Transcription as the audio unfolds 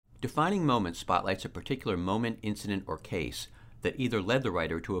Defining Moment spotlights a particular moment, incident, or case that either led the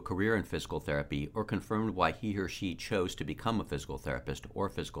writer to a career in physical therapy or confirmed why he or she chose to become a physical therapist or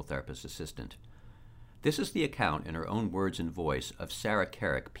physical therapist assistant. This is the account, in her own words and voice, of Sara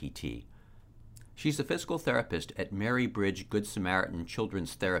Kerrick, PT. She's a physical therapist at Mary Bridge Good Samaritan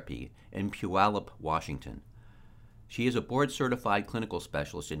Children's Therapy in Puyallup, Washington. She is a board-certified clinical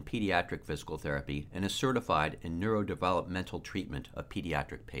specialist in pediatric physical therapy and is certified in neurodevelopmental treatment of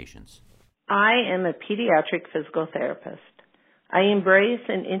pediatric patients. I am a pediatric physical therapist. I embrace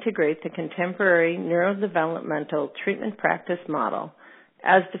and integrate the contemporary neurodevelopmental treatment practice model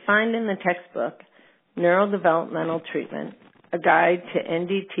as defined in the textbook, Neurodevelopmental Treatment, a guide to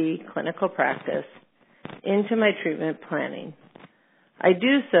NDT clinical practice, into my treatment planning. I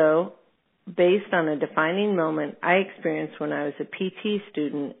do so based on a defining moment I experienced when I was a PT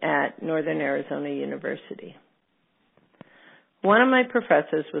student at Northern Arizona University. One of my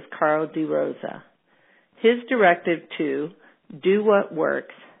professors was Carl DeRosa. His directive to do what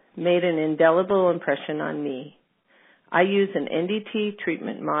works made an indelible impression on me. I use an NDT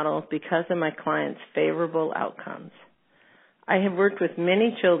treatment model because of my clients' favorable outcomes. I have worked with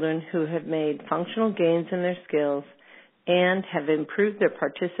many children who have made functional gains in their skills and have improved their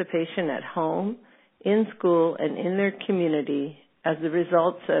participation at home, in school, and in their community as the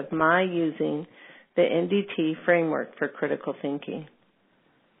results of my using the NDT framework for critical thinking.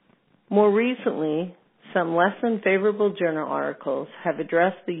 More recently, some less than favorable journal articles have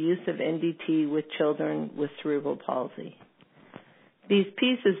addressed the use of NDT with children with cerebral palsy. These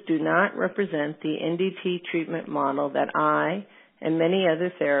pieces do not represent the NDT treatment model that I and many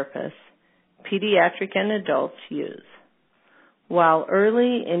other therapists, pediatric and adults, use. While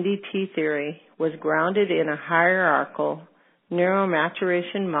early NDT theory was grounded in a hierarchical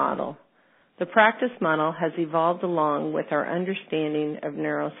neuromaturation model, the practice model has evolved along with our understanding of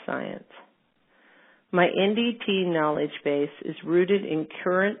neuroscience. My NDT knowledge base is rooted in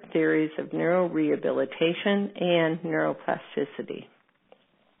current theories of neurorehabilitation and neuroplasticity.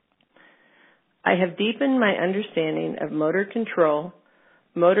 I have deepened my understanding of motor control,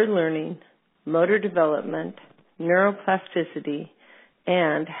 motor learning, motor development, neuroplasticity,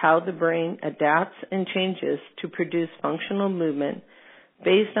 and how the brain adapts and changes to produce functional movement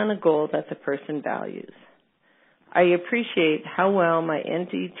based on a goal that the person values. I appreciate how well my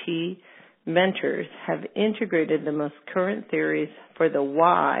NDT mentors have integrated the most current theories for the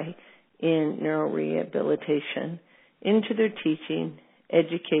why in neurorehabilitation into their teaching,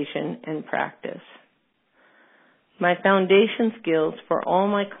 education, and practice. My foundation skills for all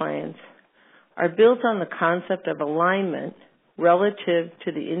my clients are built on the concept of alignment relative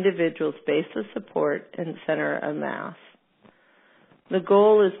to the individual's base of support and center of mass. The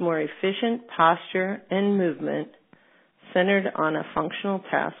goal is more efficient posture and movement centered on a functional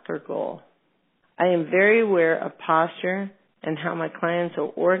task or goal. I am very aware of posture and how my clients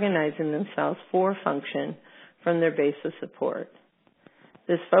are organizing themselves for function from their base of support.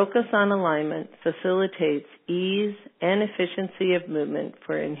 This focus on alignment facilitates ease and efficiency of movement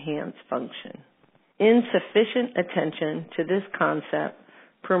for enhanced function. Insufficient attention to this concept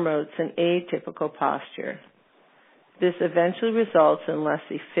promotes an atypical posture. This eventually results in less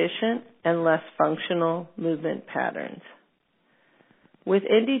efficient and less functional movement patterns. With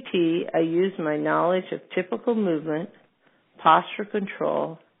NDT, I use my knowledge of typical movement, posture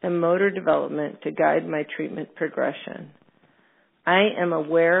control, and motor development to guide my treatment progression. I am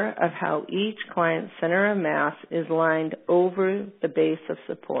aware of how each client's center of mass is lined over the base of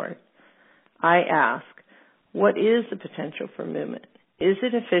support. I ask, what is the potential for movement? Is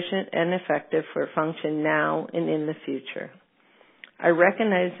it efficient and effective for function now and in the future? I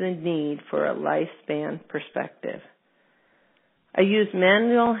recognize the need for a lifespan perspective. I use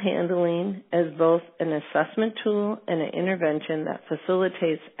manual handling as both an assessment tool and an intervention that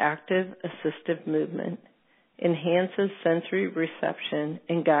facilitates active assistive movement, enhances sensory reception,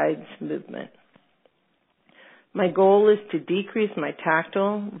 and guides movement. My goal is to decrease my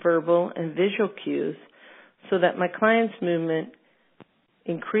tactile, verbal, and visual cues so that my client's movement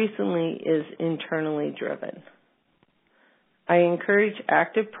increasingly is internally driven. I encourage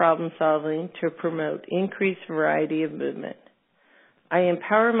active problem solving to promote increased variety of movement. I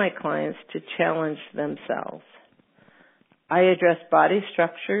empower my clients to challenge themselves. I address body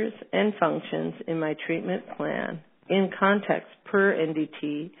structures and functions in my treatment plan in context per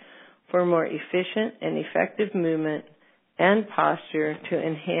NDT for more efficient and effective movement and posture to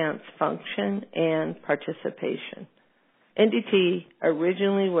enhance function and participation. NDT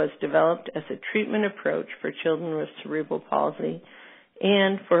originally was developed as a treatment approach for children with cerebral palsy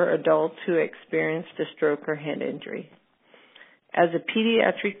and for adults who experienced a stroke or head injury. As a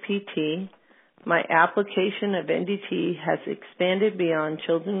pediatric PT, my application of NDT has expanded beyond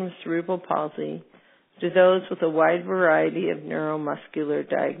children with cerebral palsy to those with a wide variety of neuromuscular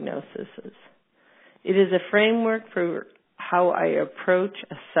diagnoses. It is a framework for how I approach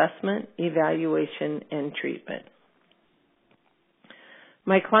assessment, evaluation, and treatment.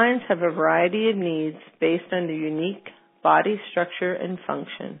 My clients have a variety of needs based on their unique body structure and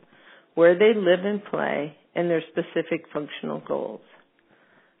function, where they live and play, and their specific functional goals.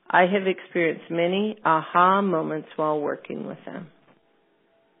 I have experienced many aha moments while working with them.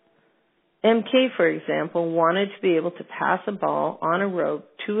 MK, for example, wanted to be able to pass a ball on a rope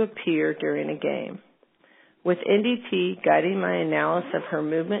to a peer during a game. With NDT guiding my analysis of her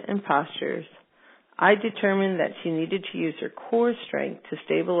movement and postures, I determined that she needed to use her core strength to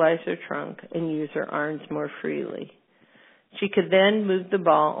stabilize her trunk and use her arms more freely. She could then move the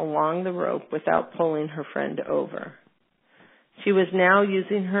ball along the rope without pulling her friend over. She was now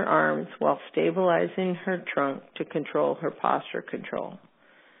using her arms while stabilizing her trunk to control her posture control,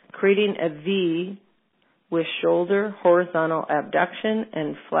 creating a V with shoulder horizontal abduction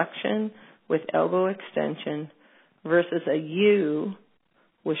and flexion with elbow extension versus a U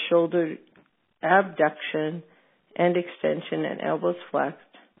with shoulder abduction and extension and elbows flexed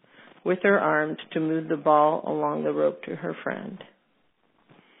with her arms to move the ball along the rope to her friend.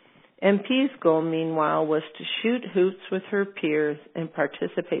 MP's goal, meanwhile, was to shoot hoops with her peers and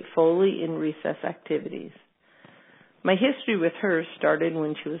participate fully in recess activities. My history with her started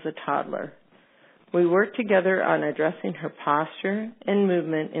when she was a toddler. We worked together on addressing her posture and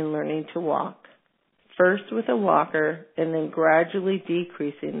movement in learning to walk, first with a walker and then gradually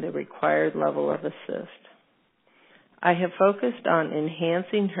decreasing the required level of assist. I have focused on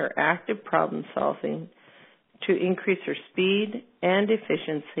enhancing her active problem solving to increase her speed and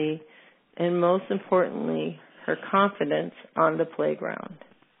efficiency, and most importantly, her confidence on the playground.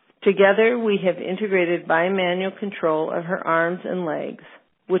 Together, we have integrated bimanual control of her arms and legs,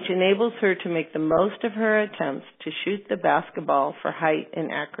 which enables her to make the most of her attempts to shoot the basketball for height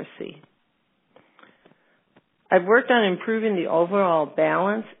and accuracy. I've worked on improving the overall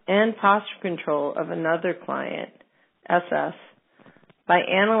balance and posture control of another client, SS, by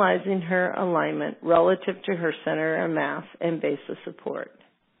analyzing her alignment relative to her center of mass and base of support.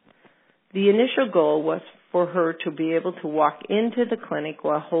 The initial goal was for her to be able to walk into the clinic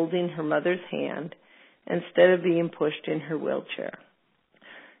while holding her mother's hand instead of being pushed in her wheelchair.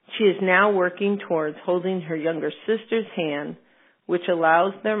 She is now working towards holding her younger sister's hand, which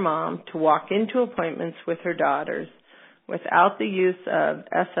allows their mom to walk into appointments with her daughters without the use of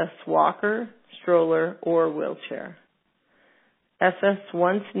SS walker, stroller, or wheelchair. SS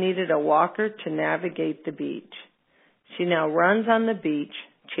once needed a walker to navigate the beach. She now runs on the beach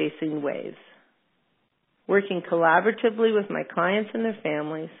chasing waves. Working collaboratively with my clients and their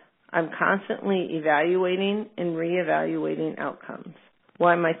families, I'm constantly evaluating and reevaluating outcomes.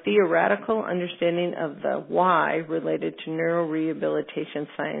 While my theoretical understanding of the why related to neurorehabilitation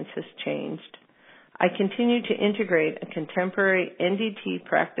science has changed, I continue to integrate a contemporary NDT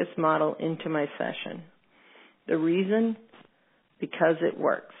practice model into my session. The reason? Because it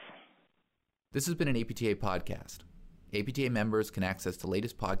works. This has been an APTA podcast. APTA members can access the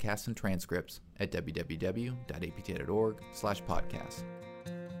latest podcasts and transcripts at www.apta.org/podcast.